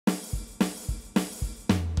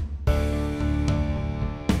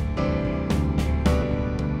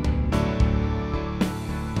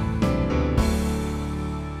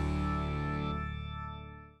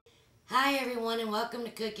Hi everyone and welcome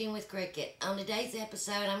to Cooking with Cricket. On today's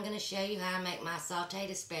episode I'm going to show you how I make my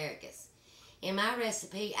sauteed asparagus. In my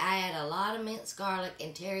recipe I add a lot of minced garlic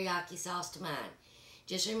and teriyaki sauce to mine.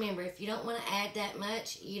 Just remember, if you don't want to add that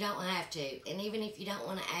much, you don't have to. And even if you don't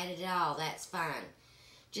want to add it at all, that's fine.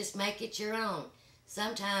 Just make it your own.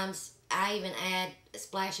 Sometimes I even add a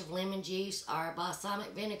splash of lemon juice or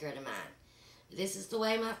balsamic vinegar to mine. This is the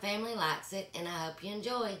way my family likes it and I hope you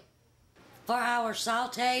enjoy. For our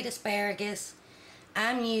sauteed asparagus,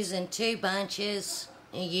 I'm using 2 bunches.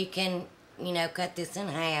 You can, cut this in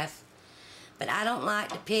half. But I don't like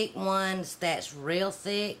to pick ones that's real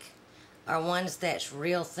thick or ones that's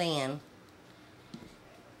real thin.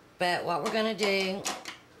 But what we're going to do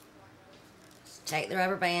is take the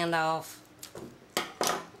rubber band off.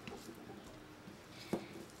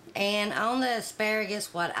 And on the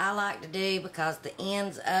asparagus, what I like to do, because the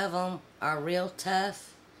ends of them are real tough,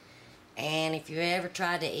 and if you ever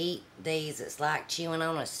tried to eat these, it's like chewing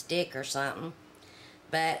on a stick or something.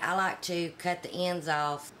 But I like to cut the ends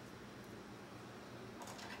off.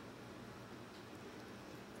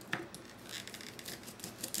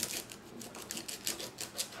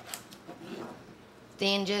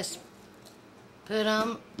 Then just put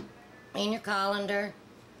them in your colander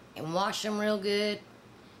and wash them real good.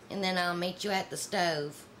 And then I'll meet you at the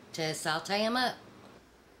stove to saute them up.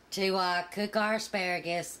 To cook our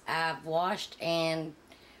asparagus, I've washed and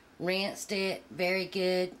rinsed it very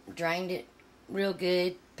good, drained it real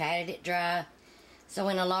good, patted it dry. So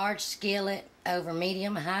in a large skillet over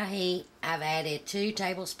medium-high heat, I've added 2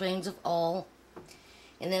 tablespoons of oil.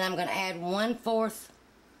 And then I'm going to add 1/4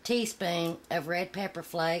 teaspoon of red pepper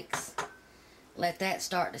flakes. Let that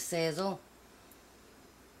start to sizzle.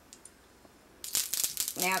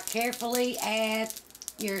 Now carefully add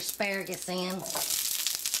your asparagus in.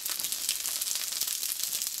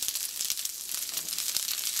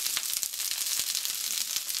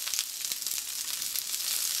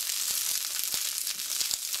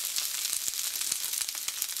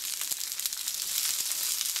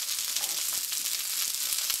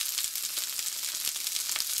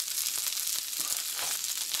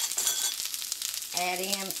 Add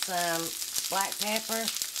in some black pepper.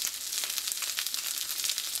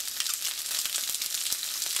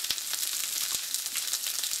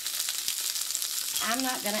 I'm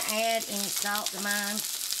not going to add any salt to mine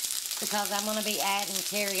because I'm going to be adding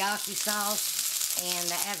teriyaki sauce, and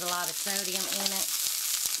that has a lot of sodium in it.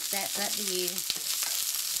 That's up to you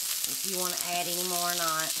if you want to add any more or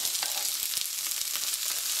not.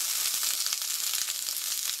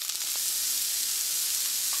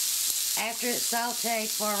 After it's sauteed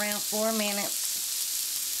for around 4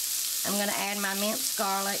 minutes, I'm going to add my minced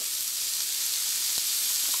garlic.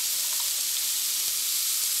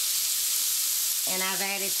 And I've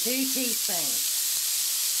added 2 teaspoons.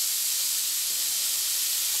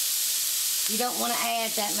 If you don't want to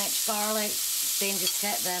add that much garlic, then just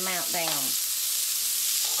cut the amount down.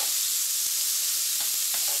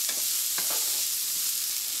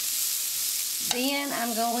 Then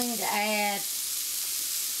I'm going to add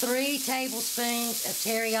 3 tablespoons of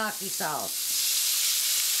teriyaki sauce.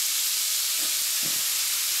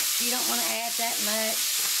 If you don't want to add that much,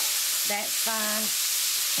 that's fine.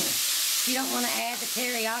 If you don't want to add the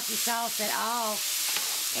teriyaki sauce at all,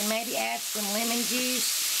 and maybe add some lemon juice,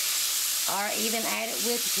 or even add it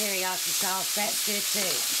with the teriyaki sauce, that's good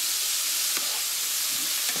too.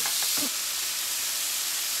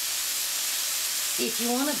 If you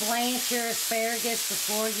want to blanch your asparagus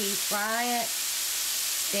before you fry it,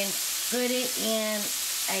 then put it in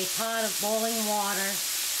a pot of boiling water,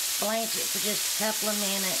 blanch it for just a couple of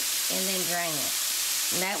minutes, and then drain it.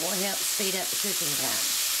 And that will help speed up the cooking time.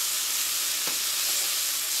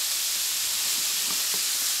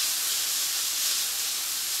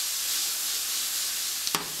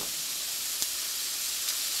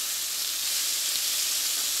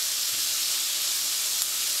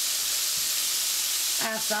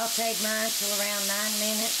 I've sauteed mine till around 9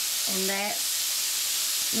 minutes, and that's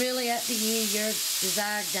really up to you, your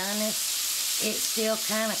desired doneness. It's still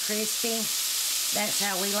kind of crispy. That's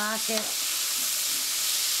how we like it.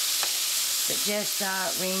 But just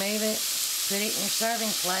remove it, put it in your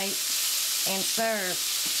serving plate, and serve.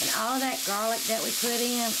 And all of that garlic that we put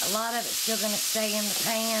in, a lot of it's still going to stay in the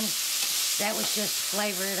pan. That was just to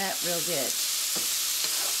flavor it up real good.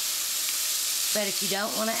 But if you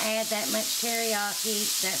don't want to add that much teriyaki,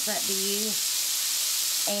 that's up to you.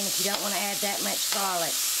 And if you don't want to add that much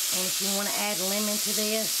garlic, and if you want to add lemon to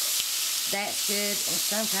this, that's good. And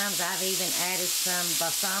sometimes I've even added some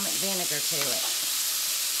balsamic vinegar to it.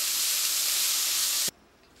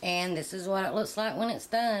 And this is what it looks like when it's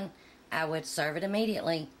done. I would serve it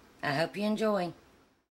immediately. I hope you enjoy.